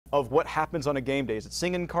of what happens on a game day? Is it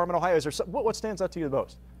singing Carmen, Ohio? Is there what stands out to you the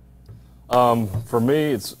most? For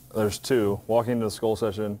me, there's two: walking into the school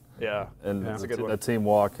session, and the team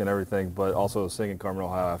walk and everything, but also singing Carmen,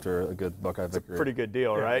 Ohio after a good Buckeye victory. Pretty good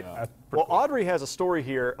deal, right? Yeah. Well, Audrey has a story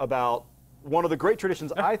here about one of the great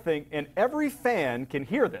traditions, I think, and every fan can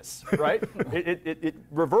hear this, right? it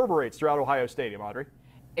reverberates throughout Ohio Stadium, Audrey.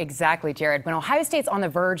 Exactly, Jared. When Ohio State's on the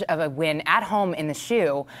verge of a win at home in the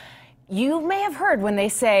shoe, you may have heard when they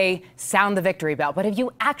say, sound the victory bell, but have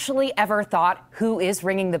you actually ever thought who is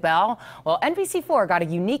ringing the bell? Well, NBC4 got a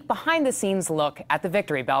unique behind-the-scenes look at the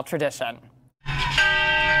victory bell tradition.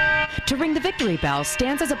 To ring the victory bell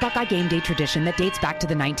stands as a Buckeye game day tradition that dates back to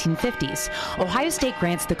the 1950s. Ohio State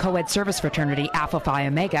grants the co-ed service fraternity Alpha Phi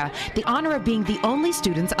Omega the honor of being the only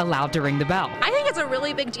students allowed to ring the bell. I think it's a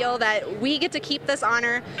really big deal that we get to keep this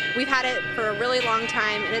honor. We've had it for a really long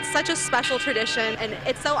time, and it's such a special tradition, and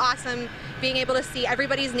it's so awesome being able to see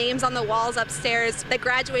everybody's names on the walls upstairs that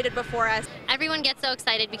graduated before us. Everyone gets so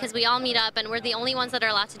excited because we all meet up and we're the only ones that are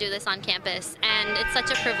allowed to do this on campus, and it's such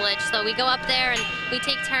a privilege. So we go up there and we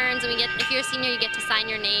take turns, and if you're a senior, you get to sign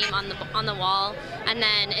your name on the wall, and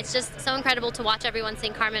then it's just so incredible to watch everyone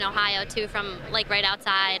sing Carmen, Ohio too, from like right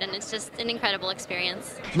outside, and it's just an incredible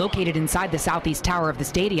experience. Located inside the southeast tower of the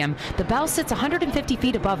stadium, the bell sits 150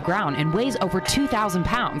 feet above ground and weighs over 2,000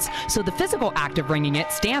 pounds, so the physical act of ringing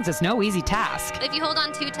it stands as no easy task. If you hold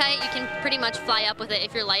on too tight, you can pretty much fly up with it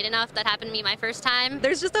if you're light enough. That happened to me my first time.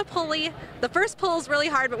 There's just a pulley. The first pull is really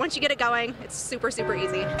hard, but once you get it going, it's super, super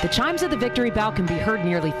easy. The chimes of the victory bell can be heard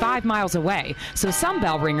nearly 5 miles away, so some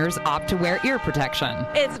bell ringers opt to wear ear protection.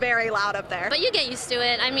 It's very loud up there. But you get used to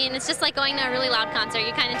it. I mean, it's just like going to a really loud concert.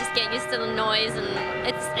 You kind of just get used to the noise, and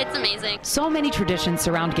it's amazing. So many traditions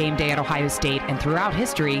surround game day at Ohio State, and throughout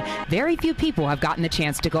history, very few people have gotten the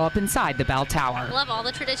chance to go up inside the bell tower. I love all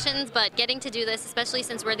the traditions, but getting to do this, especially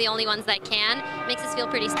since we're the only ones that can, makes us feel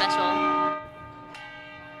pretty special.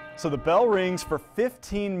 So the bell rings for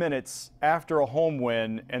 15 minutes after a home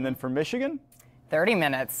win, and then for Michigan? 30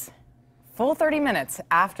 minutes. Full 30 minutes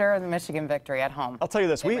after the Michigan victory at home. I'll tell you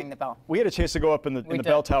this, we had a chance to go up in the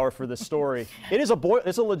bell tower for this story.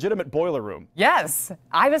 It's a legitimate boiler room. Yes,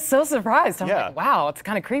 I was so surprised. I'm like, wow, it's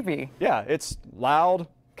kind of creepy. Yeah, it's loud,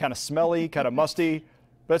 kind of smelly, kind of musty.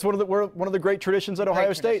 But it's one of the great traditions that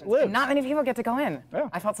Ohio State lives. And not many people get to go in. Yeah.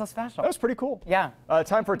 I felt so special. That was pretty cool. Yeah.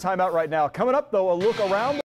 Time for a timeout right now. Coming up, though, a look around